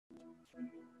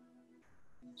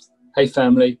Hey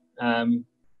family,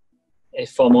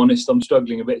 if I'm honest, I'm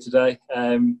struggling a bit today.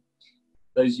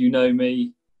 Those of you know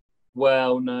me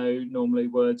well know normally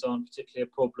words aren't particularly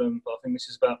a problem, but I think this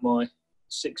is about my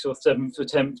 6th or 7th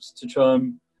attempt to try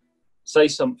and say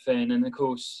something, and of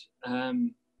course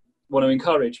want to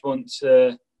encourage, want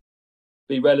to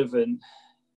be relevant,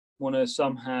 want to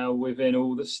somehow within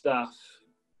all the stuff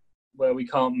where we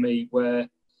can't meet, where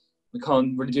we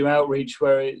can't really do outreach,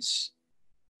 where it's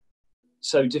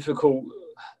so difficult,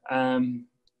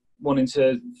 wanting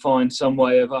to find some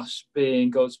way of us being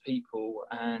God's people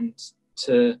and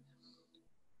to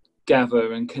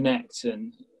gather and connect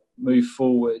and move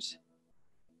forward.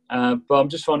 But I'm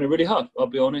just finding it really hard, I'll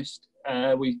be honest.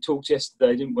 We talked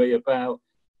yesterday, didn't we, about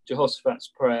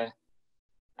Jehoshaphat's prayer.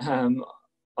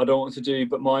 I don't want to do,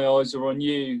 but my eyes are on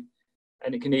you,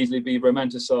 and it can easily be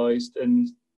romanticised, and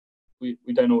we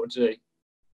don't know what to do.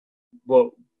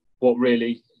 What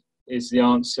really is the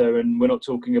answer? And we're not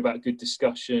talking about good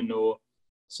discussion or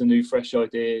some new fresh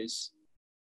ideas.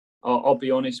 I'll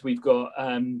be honest, we've got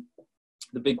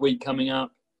the big week coming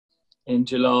up in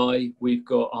July. We've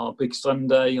got our big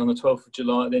Sunday on the 12th of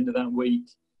July at the end of that week.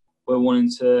 We're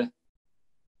wanting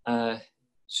to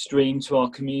stream to our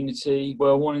community.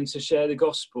 We're wanting to share the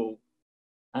gospel,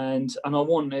 and I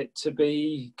want it to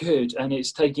be good, and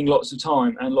it's taking lots of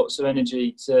time and lots of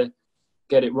energy to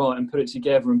get it right and put it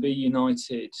together and be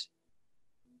united.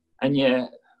 And yet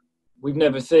we've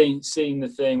never seen the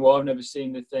thing. Well, I've never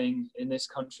seen the thing in this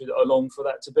country that I long for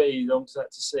that to be, long for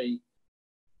that to see.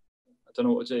 I don't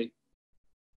know what to do.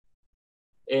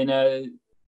 In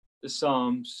the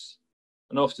Psalms,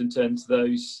 and often turn to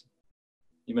those.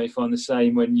 You may find the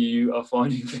same when you are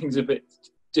finding things a bit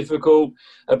difficult,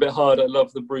 a bit hard. I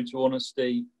love the brutal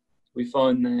honesty we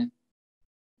find there.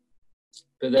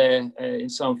 But there in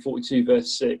Psalm 42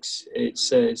 verse 6, it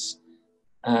says,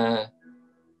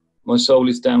 my soul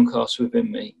is downcast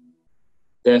within me,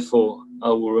 therefore I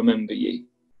will remember you.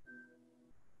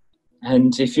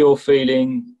 And if you're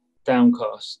feeling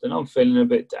downcast, and I'm feeling a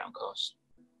bit downcast,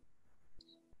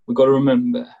 we've got to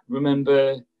remember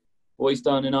what he's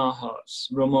done in our hearts.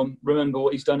 Remember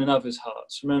what he's done in others'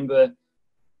 hearts. Remember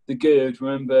the good,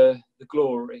 remember the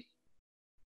glory.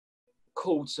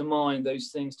 Call to mind those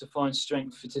things to find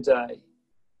strength for today,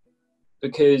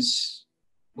 because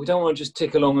we don't want to just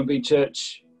tick along and be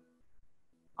church.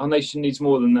 Our nation needs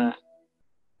more than that.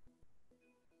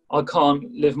 I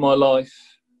can't live my life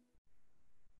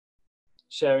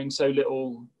sharing so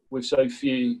little with so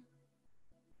few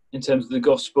in terms of the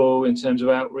gospel, in terms of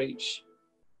outreach.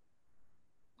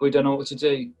 We don't know what to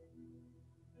do.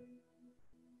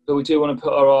 But we do want to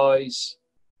put our eyes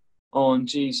on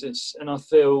Jesus. And I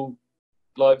feel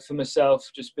like, for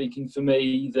myself, just speaking for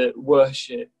me, that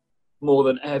worship more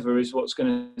than ever is what's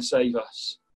going to save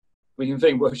us. We can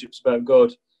think worship's about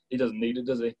God. He doesn't need it,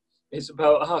 does he? It's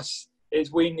about us.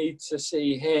 We need to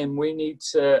see him. We need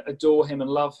to adore him and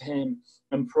love him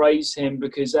and praise him,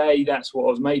 because A, that's what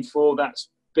I was made for.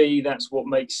 B, that's what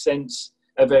makes sense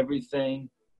of everything.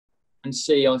 And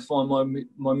C, I find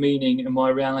my meaning and my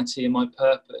reality and my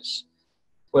purpose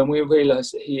when we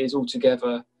realise that he is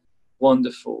altogether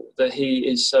wonderful, that he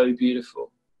is so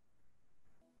beautiful.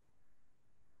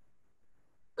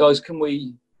 Guys, can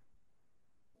we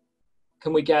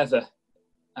gather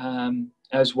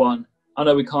as one? I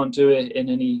know we can't do it in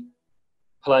any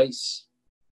place.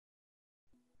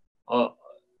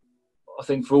 I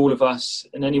think for all of us,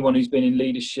 and anyone who's been in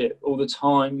leadership all the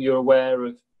time, you're aware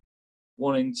of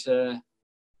wanting to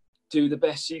do the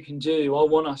best you can do. I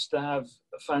want us to have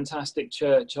a fantastic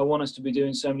church. I want us to be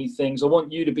doing so many things. I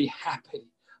want you to be happy.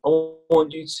 I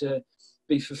want you to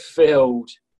be fulfilled,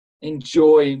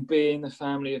 enjoying being the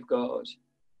family of God.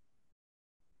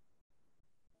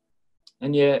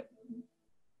 And yet,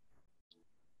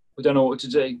 we don't know what to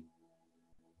do.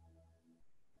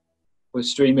 We're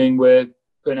streaming, we're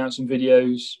putting out some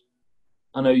videos.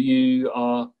 I know you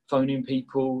are phoning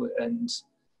people and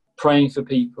praying for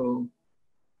people.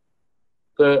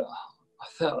 But I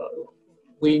thought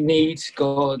we need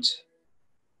God.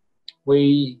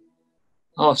 We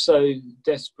are so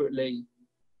desperately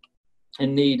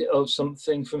in need of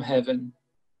something from heaven,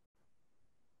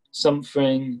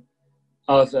 something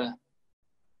other,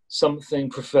 something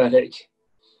prophetic.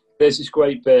 There's this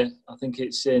great bit, I think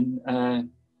it's in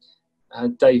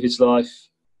David's life.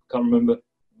 Can't remember.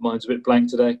 Mine's a bit blank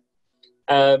today.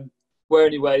 Where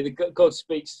anyway, God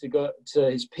speaks to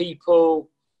his people.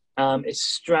 It's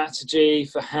strategy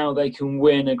for how they can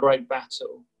win a great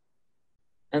battle.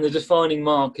 And the defining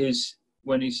mark is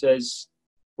when he says,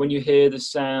 when you hear the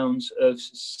sounds of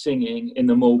singing in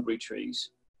the mulberry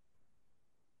trees.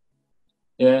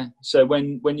 Yeah. So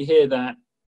when you hear that,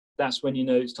 that's when you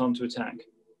know it's time to attack.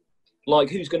 Like,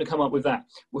 who's going to come up with that?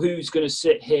 Well, who's going to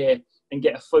sit here and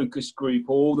get a focus group,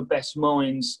 or all the best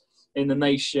minds in the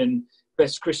nation,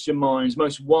 best Christian minds,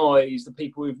 most wise, the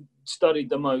people who've studied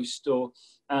the most, or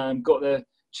got their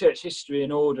church history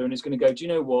in order, and is going to go, do you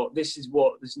know what? This is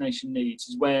what this nation needs,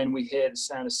 is when we hear the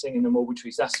sound of singing the mulberry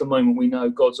trees. That's the moment we know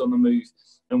God's on the move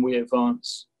and we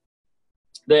advance.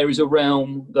 There is a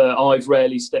realm that I've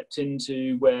rarely stepped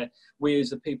into, where we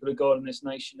as the people of God in this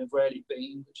nation have rarely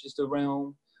been, which is the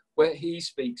realm where he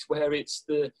speaks, where it's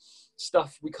the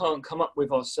stuff we can't come up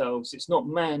with ourselves. It's not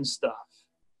man stuff.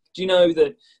 Do you know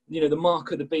that, the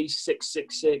mark of the beast,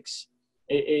 666,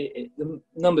 the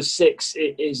number 6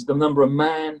 is the number of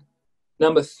man.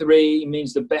 Number 3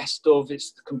 means the best of.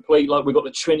 It's complete, like we've got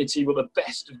the Trinity, we've got the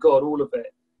best of God, all of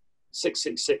it.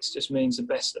 666 just means the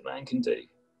best that man can do.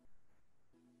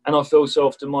 And I feel so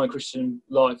often my Christian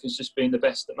life has just been the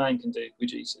best that man can do with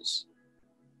Jesus.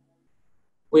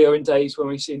 We are in days when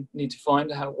we need to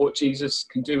find out what Jesus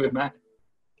can do with man,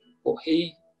 what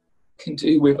he can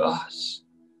do with us.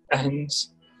 And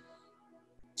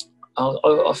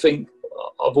I think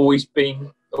I've always been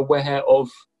aware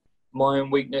of my own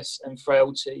weakness and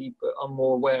frailty, but I'm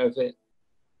more aware of it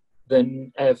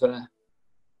than ever.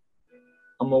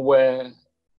 I'm aware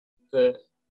that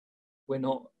we're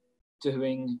not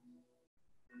doing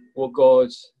what God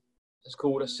has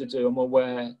called us to do. I'm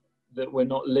aware that we're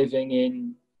not living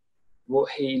in what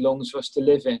he longs for us to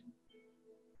live in.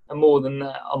 And more than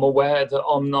that, I'm aware that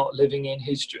I'm not living in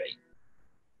his dream.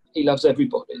 He loves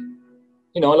everybody.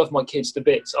 I love my kids to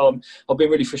bits. I've been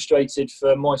really frustrated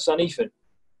for my son Ethan.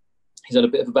 He's had a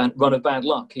bit of a run of bad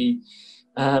luck.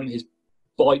 His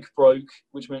bike broke,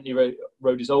 which meant he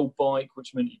rode his old bike,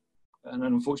 which meant and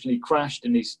unfortunately crashed,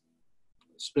 and he's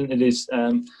splintered his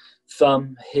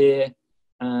thumb here,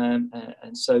 and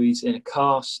so he's in a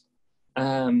cast.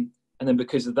 And then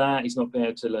because of that, he's not been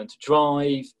able to learn to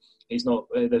drive. He's not.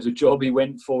 There's a job he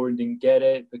went for and didn't get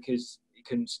it because he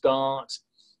couldn't start.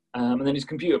 And then his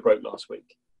computer broke last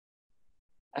week.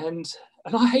 And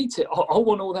I hate it. I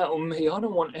want all that on me. I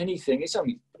don't want anything. It's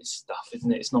only stuff,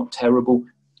 isn't it? It's not terrible.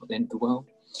 Not the end of the world.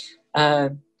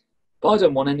 But I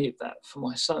don't want any of that for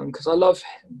my son because I love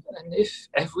him. And if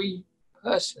every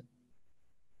person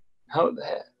out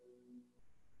there,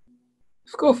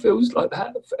 if God feels like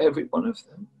that for every one of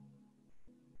them,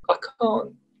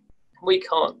 we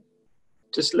can't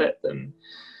just let them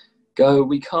go.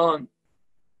 We can't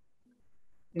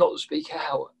not speak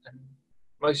out. And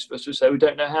most of us would say we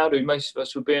don't know how to. Most of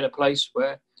us would be in a place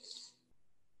where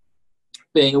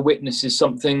being a witness is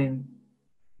something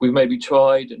we've maybe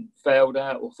tried and failed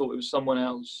at or thought it was someone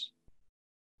else.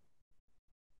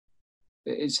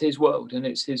 It's his world and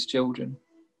it's his children.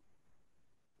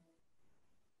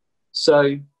 So,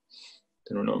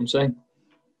 don't know what I'm saying.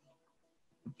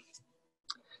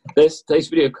 There's today's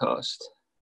videocast.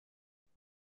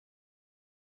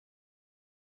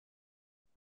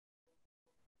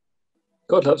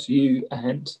 God loves you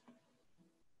and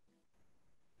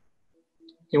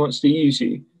he wants to use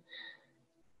you.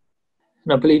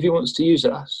 And I believe he wants to use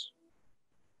us.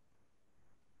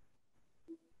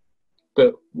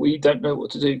 But we don't know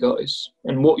what to do, guys.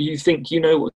 And what you think you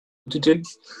know what to do,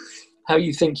 how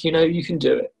you think you know you can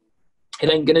do it, it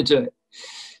ain't going to do it.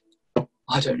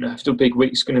 I don't know if the big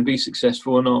week's going to be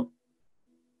successful or not.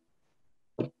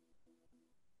 But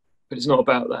it's not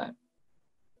about that.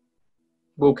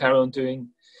 We'll carry on doing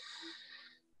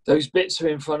those bits are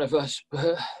in front of us.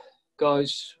 But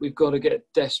guys, we've got to get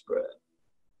desperate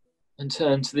and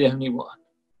turn to the only one.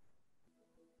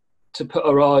 To put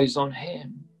our eyes on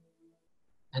him.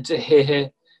 And to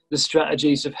hear the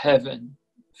strategies of heaven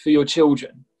for your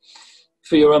children,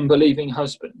 for your unbelieving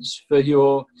husbands, for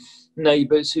your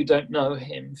neighbours who don't know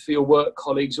him, for your work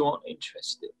colleagues who aren't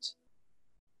interested.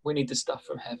 We need the stuff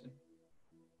from heaven.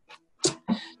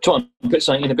 Try and put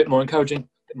something in a bit more encouraging,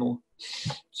 a bit more.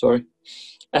 Sorry.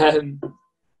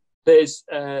 There's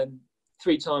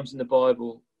 3 times in the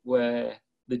Bible where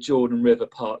the Jordan River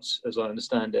parts, as I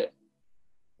understand it.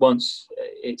 Once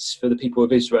it's for the people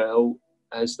of Israel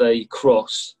as they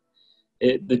cross.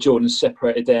 The Jordan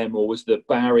separated them, or was the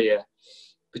barrier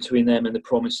between them and the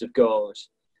promise of God.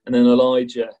 And then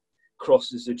Elijah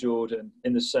crosses the Jordan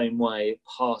in the same way. It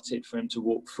parted for him to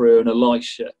walk through, and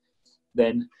Elisha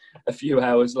then a few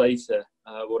hours later,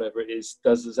 whatever it is,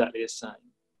 does exactly the same.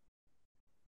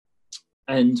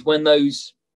 And when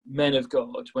those men of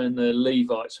God, when the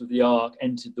Levites with the ark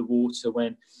entered the water,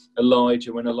 when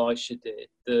Elisha did,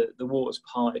 the waters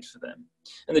parted for them.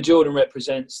 And the Jordan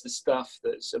represents the stuff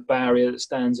that's a barrier that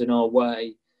stands in our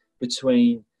way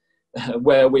between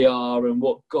where we are and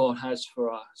what God has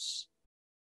for us.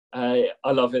 I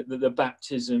love it that the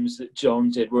baptisms that John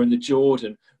did were in the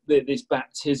Jordan. This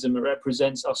baptism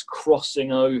represents us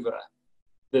crossing over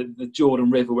the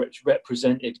Jordan River, which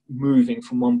represented moving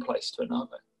from one place to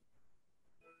another.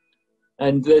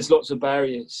 And there's lots of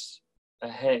barriers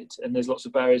ahead, and there's lots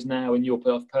of barriers now in your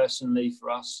path personally, for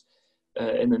us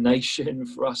in the nation,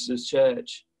 for us as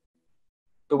church.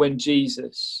 But when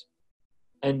Jesus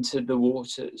entered the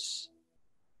waters,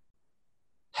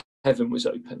 heaven was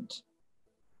opened.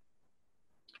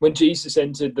 When Jesus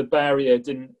entered, the barrier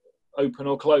didn't open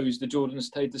or close. The Jordan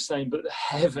stayed the same, but the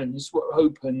heavens were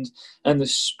opened and the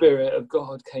Spirit of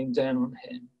God came down on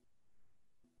him.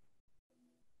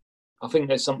 I think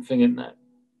there's something in that.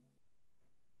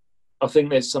 I think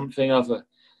there's something other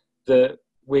that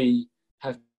we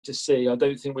have to see. I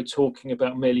don't think we're talking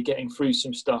about merely getting through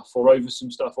some stuff or over some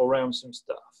stuff or around some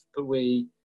stuff, but we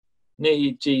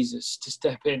need Jesus to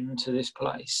step into this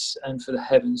place and for the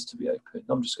heavens to be open.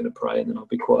 I'm just going to pray and then I'll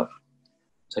be quiet.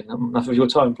 Taking up enough of your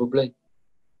time, probably.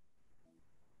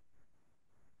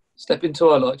 Step into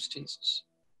our lives, Jesus.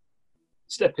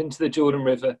 Step into the Jordan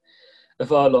River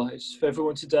of our lives. For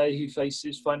everyone today who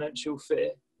faces financial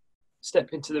fear, step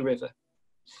into the river.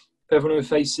 For everyone who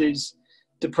faces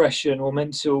depression or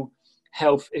mental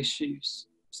health issues,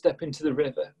 step into the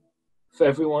river. For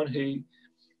everyone who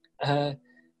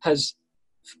has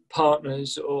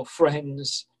partners or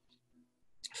friends,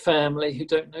 family who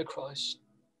don't know Christ,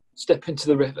 step into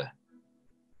the river.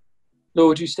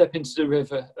 Lord, you step into the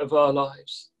river of our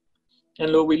lives.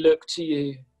 And Lord, we look to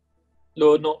you,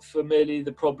 Lord, not for merely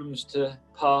the problems to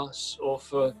pass or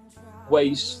for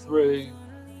ways through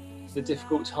the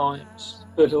difficult times,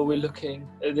 but Lord, we're looking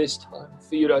at this time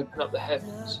for you to open up the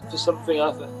heavens, for something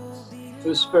other, for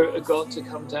the Spirit of God to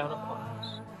come down upon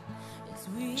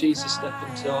us. Jesus, step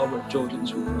into our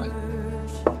Jordan's river.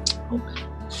 Amen.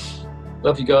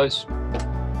 Love you guys.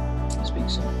 Speak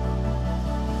soon.